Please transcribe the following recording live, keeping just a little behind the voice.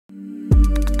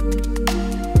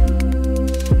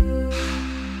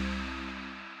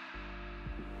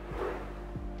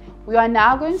We are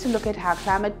now going to look at how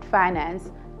climate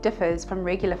finance differs from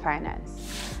regular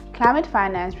finance. Climate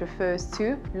finance refers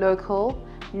to local,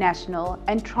 national,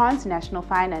 and transnational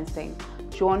financing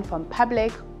drawn from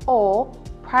public or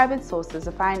private sources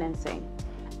of financing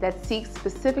that seeks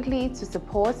specifically to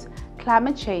support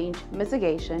climate change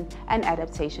mitigation and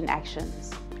adaptation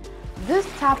actions. This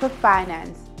type of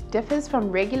finance differs from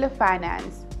regular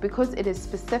finance because it is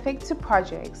specific to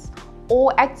projects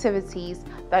or activities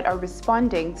that are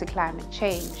responding to climate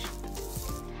change.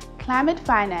 Climate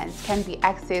finance can be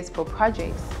accessed for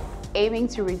projects aiming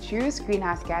to reduce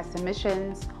greenhouse gas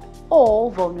emissions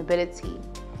or vulnerability,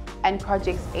 and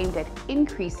projects aimed at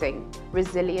increasing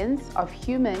resilience of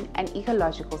human and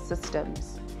ecological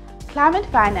systems. Climate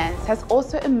finance has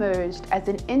also emerged as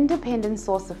an independent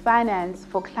source of finance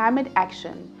for climate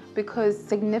action because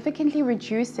significantly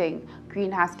reducing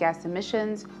greenhouse gas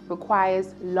emissions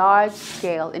requires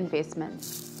large-scale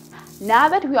investments. Now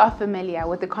that we are familiar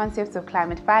with the concepts of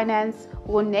climate finance,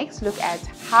 we'll next look at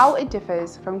how it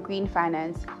differs from green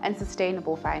finance and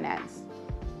sustainable finance.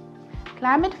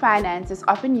 Climate finance is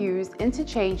often used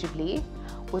interchangeably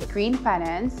with green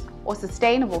finance or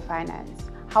sustainable finance.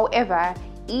 However,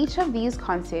 each of these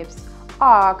concepts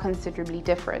are considerably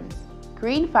different.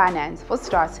 Green finance, for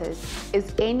starters,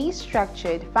 is any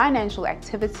structured financial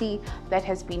activity that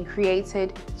has been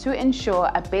created to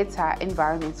ensure a better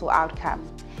environmental outcome.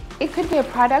 It could be a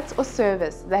product or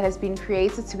service that has been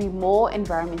created to be more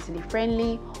environmentally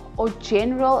friendly, or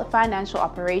general financial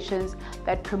operations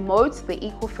that promote the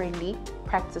eco-friendly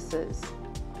practices.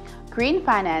 Green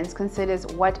finance considers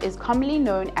what is commonly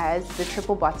known as the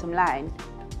triple bottom line: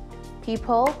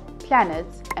 people, planet,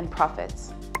 and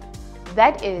profits.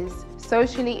 That is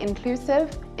socially inclusive,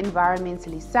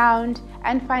 environmentally sound,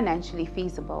 and financially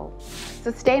feasible.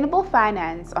 Sustainable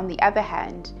finance, on the other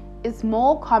hand, is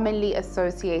more commonly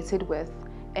associated with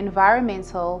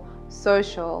environmental,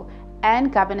 social,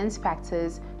 and governance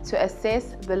factors to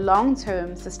assess the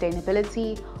long-term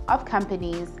sustainability of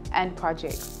companies and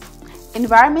projects.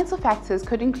 Environmental factors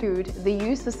could include the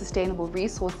use of sustainable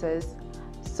resources.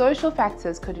 Social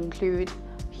factors could include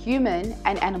human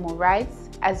and animal rights,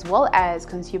 as well as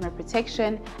consumer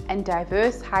protection and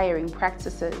diverse hiring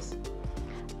practices.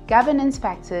 Governance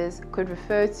factors could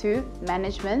refer to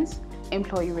management,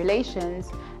 employee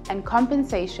relations, and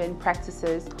compensation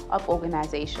practices of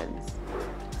organizations.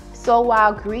 So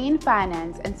while green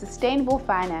finance and sustainable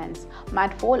finance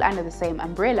might fall under the same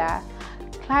umbrella,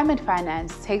 climate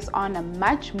finance takes on a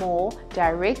much more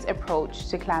direct approach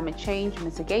to climate change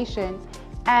mitigation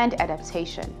and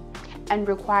adaptation, and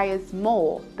requires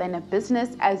more than a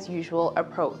business-as-usual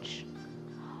approach.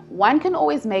 One can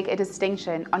always make a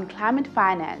distinction on climate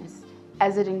finance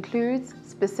as it includes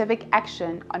specific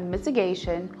action on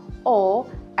mitigation or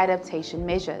adaptation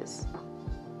measures.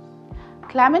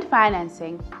 Climate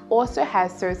financing also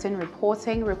has certain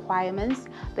reporting requirements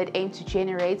that aim to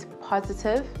generate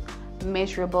positive,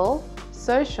 measurable,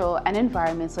 social, and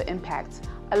environmental impact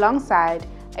alongside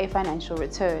a financial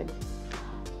return.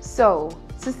 So,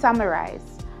 to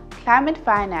summarize, climate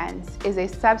finance is a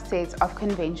subset of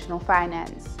conventional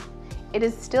finance. It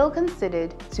is still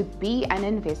considered to be an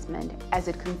investment as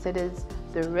it considers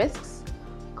the risks,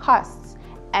 costs,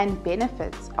 and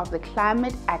benefits of the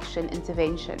climate action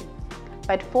intervention.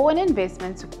 But for an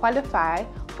investment to qualify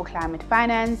for climate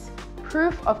finance,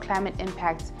 proof of climate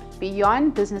impact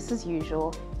beyond business as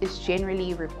usual is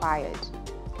generally required.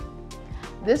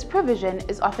 This provision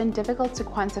is often difficult to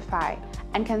quantify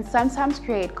and can sometimes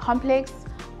create complex,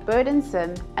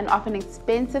 burdensome, and often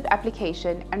expensive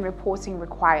application and reporting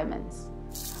requirements.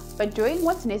 But doing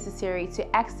what's necessary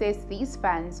to access these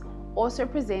funds also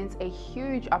presents a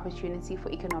huge opportunity for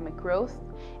economic growth,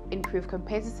 improved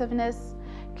competitiveness,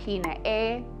 cleaner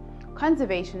air,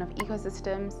 conservation of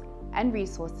ecosystems and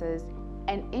resources,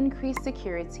 and increased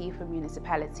security for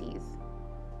municipalities.